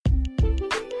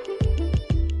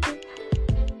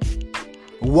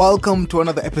Welcome to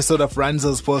another episode of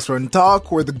Ranzel's Post Run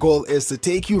Talk, where the goal is to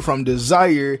take you from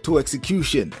desire to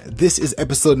execution. This is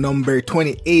episode number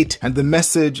 28, and the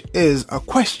message is a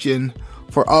question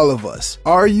for all of us.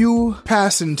 Are you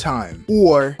passing time,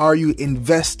 or are you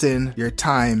investing your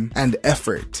time and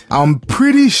effort? I'm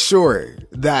pretty sure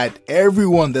that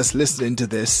everyone that's listening to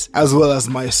this, as well as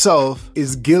myself,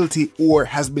 is guilty or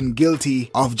has been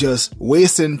guilty of just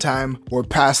wasting time or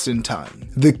passing time.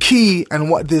 The key and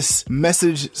what this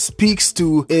message speaks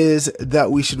to is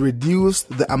that we should reduce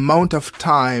the amount of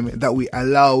time that we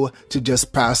allow to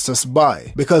just pass us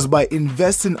by. Because by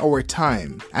investing our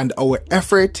time and our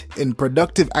effort in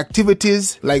productive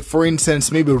activities, like for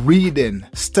instance, maybe reading,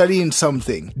 studying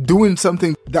something, doing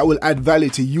something that will add value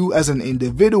to you as an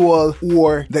individual,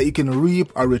 or that you can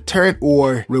reap a return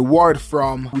or reward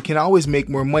from, we can always make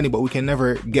more money, but we can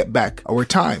never get back our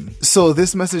time. So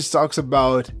this message talks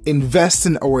about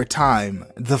investing our time.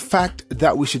 The fact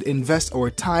that we should invest our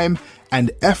time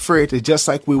and effort just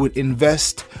like we would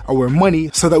invest our money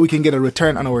so that we can get a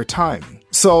return on our time.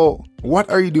 So what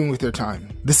are you doing with your time?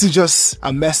 This is just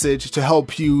a message to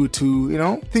help you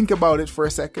to, think about it for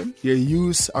a second, your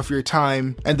use of your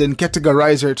time, and then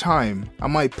categorize your time.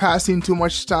 Am I passing too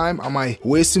much time? Am I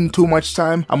wasting too much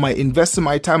time? Am I investing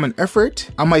my time and effort?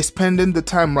 Am I spending the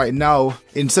time right now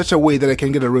in such a way that I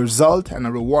can get a result and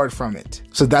a reward from it?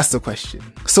 So that's the question.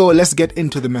 So let's get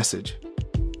into the message.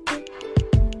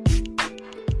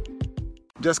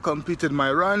 Just completed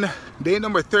my run, day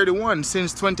number 31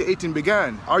 since 2018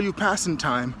 began. Are you passing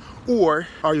time, or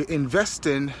are you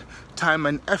investing time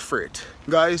and effort?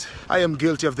 Guys, I am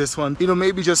guilty of this one.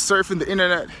 Maybe just surfing the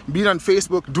internet, being on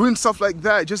Facebook, doing stuff like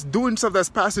that, just doing stuff that's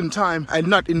passing time and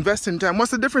not investing time. What's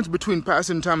the difference between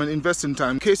passing time and investing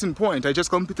time? Case in point, I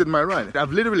just completed my run.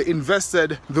 I've literally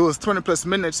invested those 20 plus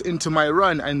minutes into my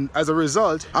run, and as a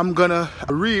result, I'm gonna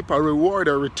reap a reward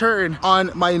or return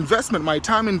on my investment, my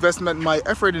time investment, my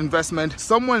effort investment.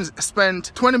 Someone's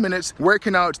spent 20 minutes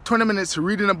working out, 20 minutes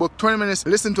reading a book, 20 minutes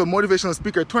listening to a motivational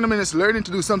speaker, 20 minutes learning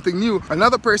to do something new.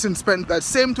 Another person spent that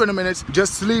same 20 minutes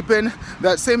just sleeping,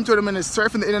 that same 20 minutes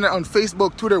surfing the internet on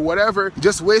Facebook, Twitter, whatever,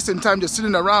 just wasting time, just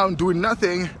sitting around doing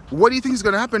nothing. What do you think is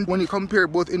going to happen when you compare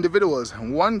both individuals?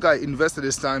 One guy invested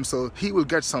his time, so he will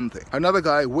get something. Another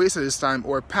guy wasted his time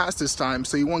or passed his time,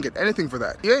 so he won't get anything for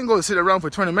that. You ain't going to sit around for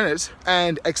 20 minutes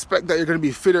and expect that you're going to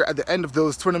be fitter at the end of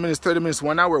those 20 minutes, 30 minutes,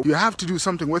 1 hour. You have to do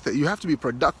something with it. You have to be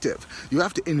productive. You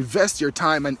have to invest your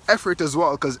time and effort as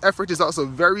well, because effort is also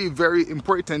very, very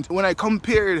important. When I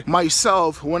compared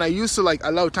myself, when I used to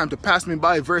allow time to pass me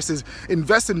by versus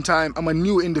investing time, I'm a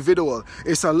new individual.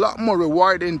 It's a lot more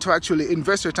rewarding to actually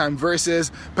invest your time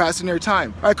versus passing your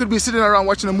time. I could be sitting around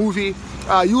watching a movie.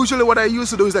 Usually what I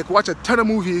used to do is watch a ton of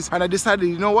movies, and I decided,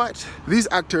 you know what? These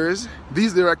actors,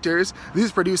 these directors,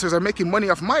 these producers are making money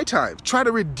off my time. Try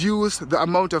to reduce the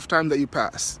amount of time that you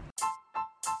pass.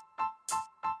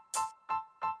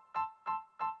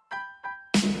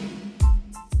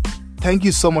 Thank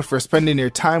you so much for spending your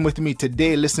time with me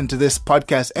today. Listen to this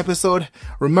podcast episode.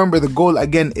 Remember, the goal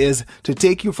again is to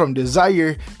take you from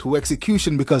desire to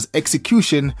execution, because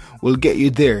execution will get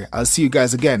you there. I'll see you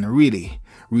guys again really,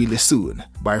 really soon.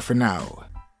 Bye for now.